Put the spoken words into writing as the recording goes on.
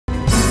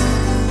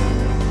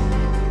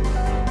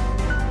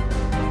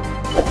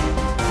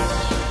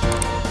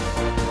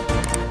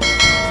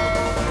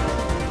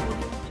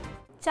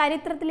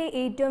ചരിത്രത്തിലെ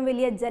ഏറ്റവും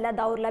വലിയ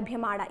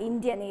ജലദൗർലഭ്യമാണ്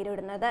ഇന്ത്യ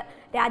നേരിടുന്നത്.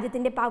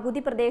 രാജ്യത്തിന്റെ പകുതി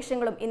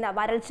പ്രദേശങ്ങളും ഇന്ന്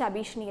വരൾച്ച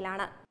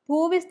ഭീഷണിയിലാണ്.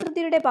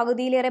 ഭൂവിസ്തൃതിയുടെ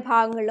പകുതിയിലേറെ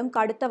ഭാഗങ്ങളിലും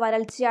കടുത്ത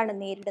വരൾച്ചയാണ്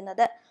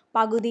നേരിടുന്നത്.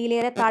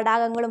 പകുതിയിലേറെ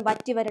തടാകങ്ങളും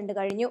വറ്റിവരണ്ടു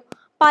കഴിഞ്ഞു.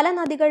 പല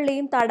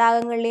നദികളിലെയും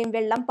തടാകങ്ങളിലെയും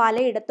വെള്ളം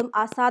പലയിടത്തും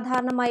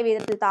അസാധാരണമായ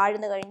വിധത്തിൽ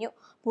താഴ്ന്നു കഴിഞ്ഞു.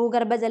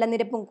 ഭൂഗർഭ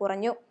ജലനിരപ്പും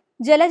കുറഞ്ഞു.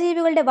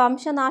 ജലജീവികളുടെ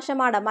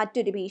വംശനാശമാണ്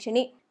മറ്റൊരു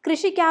ഭീഷണി.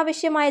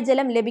 കൃഷിക്കാവശ്യമായ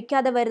ജലം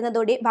ലഭിക്കാതെ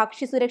വരുന്നതോടെ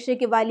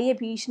ഭക്ഷ്യസുരക്ഷയ്ക്ക് വലിയ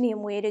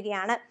ഭീഷണിയും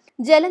ഉയരുകയാണ്.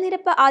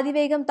 ജലനിരപ്പ്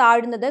അതിവേഗം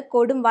താഴുന്നത്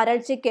കൊടും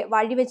വരൾച്ചയ്ക്ക്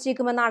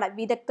വഴിവെച്ചേക്കുമെന്നാണ്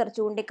വിദഗ്ധർ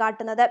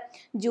ചൂണ്ടിക്കാട്ടുന്നത്.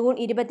 ജൂൺ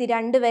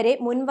 22 വരെ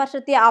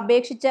മുൻവർഷത്തെ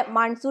അപേക്ഷിച്ച്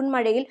മൺസൂൺ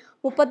മഴയിൽ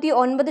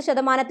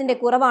 39%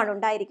 കുറവാണ്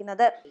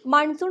ഉണ്ടായിരിക്കുന്നത്.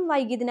 മൺസൂൺ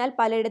വൈകിയതിനാൽ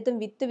പലയിടത്തും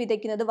വിത്ത്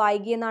വിതയ്ക്കുന്നത്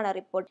വൈകിയെന്നാണ്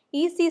റിപ്പോർട്ട്.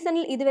 ഈ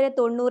സീസണിൽ ഇതുവരെ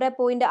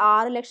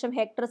 90.6 ലക്ഷം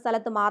ഹെക്ടർ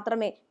സ്ഥലത്ത്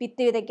മാത്രമേ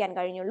വിത്ത് വിതയ്ക്കാൻ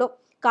കഴിഞ്ഞുള്ളൂ.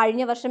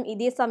 കഴിഞ്ഞ വർഷം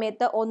ഇതേ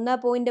സമയത്ത്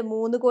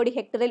 1.3 കോടി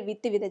ഹെക്ടറിൽ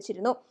വിത്ത്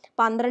വിതച്ചിരുന്നു.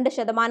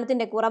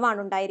 12% കുറവാണ്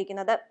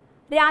ഉണ്ടായിരിക്കുന്നത്.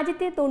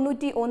 രാജ്യത്തെ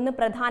 91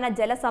 പ്രധാന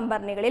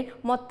ജലസംഭരണികളിൽ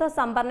മൊത്ത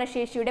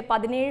സംഭരണശേഷിയുടെ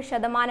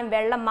 17%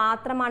 വെള്ളം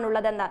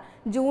മാത്രമാണുള്ളതെന്ന്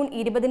ജൂൺ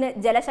 20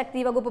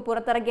 ജലശക്തി വകുപ്പ്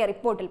പുറത്തിറക്കിയ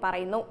റിപ്പോർട്ടിൽ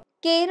പറയുന്നു.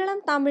 കേരളം,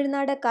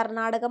 തമിഴ്നാട്,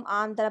 കർണാടകം,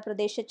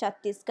 ആന്ധ്രാപ്രദേശ്,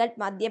 ഛത്തീസ്ഗഡ്,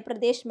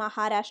 മധ്യപ്രദേശ്,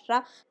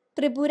 മഹാരാഷ്ട്ര,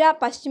 ത്രിപുര,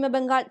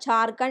 പശ്ചിമബംഗാൾ,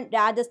 ജാർഖണ്ഡ്,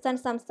 രാജസ്ഥാൻ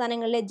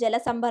സംസ്ഥാനങ്ങളിലെ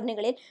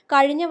ജലസംഭരണികളിൽ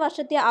കഴിഞ്ഞ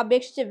വർഷത്തെ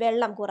അപേക്ഷിച്ച്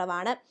വെള്ളം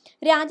കുറവാണ്.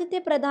 രാജ്യത്തെ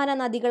പ്രധാന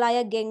നദികളായ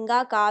ഗംഗ,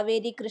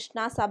 കാവേരി, കൃഷ്ണ,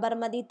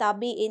 സബർമതി,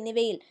 തപി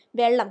എന്നിവയിൽ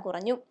വെള്ളം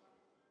കുറഞ്ഞു.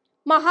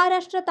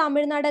 മഹാരാഷ്ട്ര,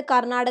 തമിഴ്നാട്,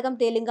 കർണാടകം,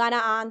 തെലങ്കാന,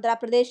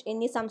 ആന്ധ്രാപ്രദേശ്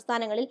എന്നീ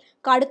സംസ്ഥാനങ്ങളിൽ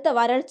കടുത്ത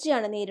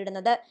വരൾച്ചയാണ്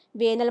നേരിടുന്നത്.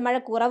 വേനൽമഴ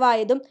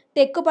കുറവായതും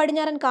തെക്കു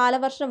പടിഞ്ഞാറൻ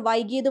കാലവർഷം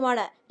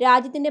വൈകിയതുമാണ്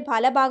രാജ്യത്തിന്റെ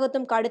പല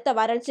ഭാഗത്തും കടുത്ത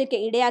വരൾച്ചയ്ക്ക്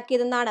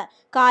ഇടയാക്കിയതെന്നാണ്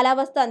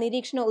കാലാവസ്ഥാ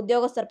നിരീക്ഷണ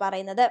ഉദ്യോഗസ്ഥർ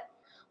പറയുന്നത്.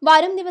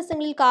 വരും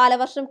ദിവസങ്ങളിൽ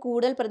കാലവർഷം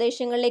കൂടുതൽ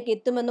പ്രദേശങ്ങളിലേക്ക്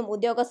എത്തുമെന്നും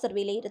ഉദ്യോഗസ്ഥർ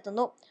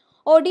വിലയിരുത്തുന്നു.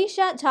 ഒഡീഷ,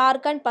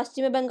 ജാർഖണ്ഡ്,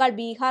 പശ്ചിമബംഗാൾ,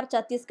 ബീഹാർ,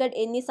 ഛത്തീസ്ഗഡ്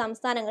എന്നീ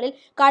സംസ്ഥാനങ്ങളിൽ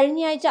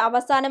കഴിഞ്ഞയാഴ്ച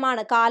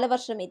അവസാനമാണ്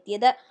കാലവർഷം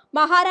എത്തിയത്.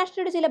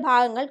 മഹാരാഷ്ട്രയുടെ ചില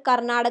ഭാഗങ്ങൾ,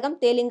 കർണാടകം,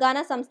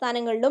 തെലങ്കാന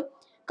സംസ്ഥാനങ്ങളിലും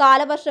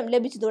കാലവർഷം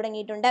ലഭിച്ചു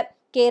തുടങ്ങിയിട്ടുണ്ട്.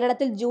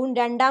 കേരളത്തിൽ ജൂൺ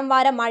 2ാം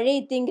വാരം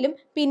മഴയെത്തിയെങ്കിലും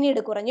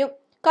പിന്നീട് കുറഞ്ഞു.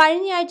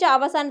 കഴിഞ്ഞയാഴ്ച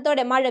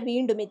അവസാനത്തോടെ മഴ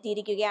വീണ്ടും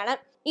എത്തിയിരിക്കുകയാണ്.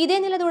 ഇതേ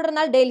നില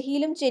തുടർന്നാൽ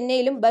ഡൽഹിയിലും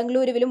ചെന്നൈയിലും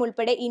ബംഗളൂരുവിലും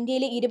ഉൾപ്പെടെ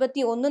ഇന്ത്യയിലെ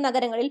 21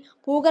 നഗരങ്ങളിൽ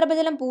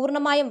ഭൂഗർഭജലം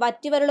പൂർണ്ണമായും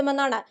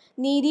വറ്റിവരളുമെന്നാണ്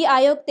നീതി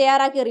ആയോഗ്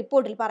തയ്യാറാക്കിയ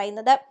റിപ്പോർട്ടിൽ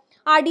പറയുന്നത്.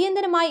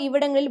 അടിയന്തരമായി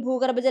ഇവിടങ്ങളിൽ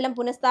ഭൂഗർഭജലം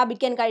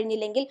പുനഃസ്ഥാപിക്കാൻ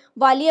കഴിഞ്ഞില്ലെങ്കിൽ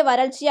വലിയ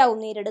വരൾച്ചയാവും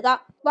നേരിടുക.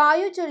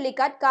 വായു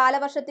ചുഴലിക്കാറ്റ്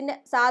കാലവർഷത്തിന്റെ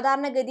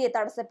സാധാരണഗതിയെ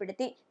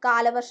തടസ്സപ്പെടുത്തി.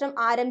 കാലവർഷം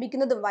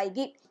ആരംഭിക്കുന്നതും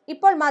വൈകി.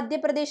 ഇപ്പോൾ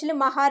മധ്യപ്രദേശിലും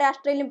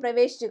മഹാരാഷ്ട്രയിലും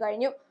പ്രവേശിച്ചു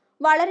കഴിഞ്ഞു.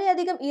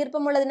 വളരെയധികം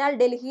ഈർപ്പമുള്ളതിനാൽ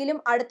ഡൽഹിയിലും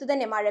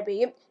അടുത്തുതന്നെ മഴ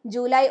പെയ്യും.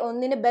 ജൂലൈ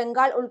 1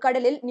 ബംഗാൾ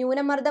ഉൾക്കടലിൽ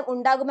ന്യൂനമർദ്ദം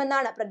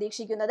ഉണ്ടാകുമെന്നാണ്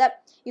പ്രതീക്ഷിക്കുന്നത്.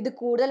 ഇത്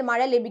കൂടുതൽ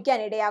മഴ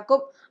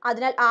ലഭിക്കാനിടയാക്കും.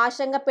 അതിനാൽ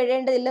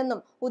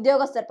ആശങ്കപ്പെടേണ്ടതില്ലെന്നും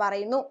ഉദ്യോഗസ്ഥർ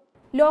പറയുന്നു.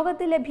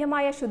 ലോകത്ത്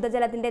ലഭ്യമായ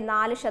ശുദ്ധജലത്തിന്റെ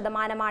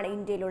 4%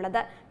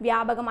 ഇന്ത്യയിലുള്ളത്.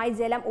 വ്യാപകമായി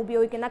ജലം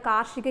ഉപയോഗിക്കുന്ന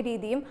കാർഷിക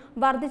രീതിയും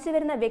വർദ്ധിച്ചു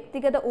വരുന്ന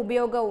വ്യക്തിഗത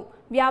ഉപയോഗവും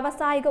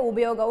വ്യാവസായിക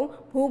ഉപയോഗവും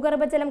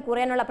ഭൂഗർഭജലം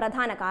കുറയാനുള്ള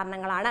പ്രധാന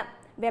കാരണങ്ങളാണ്.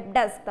 Web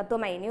desk,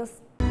 Tatwamayi news.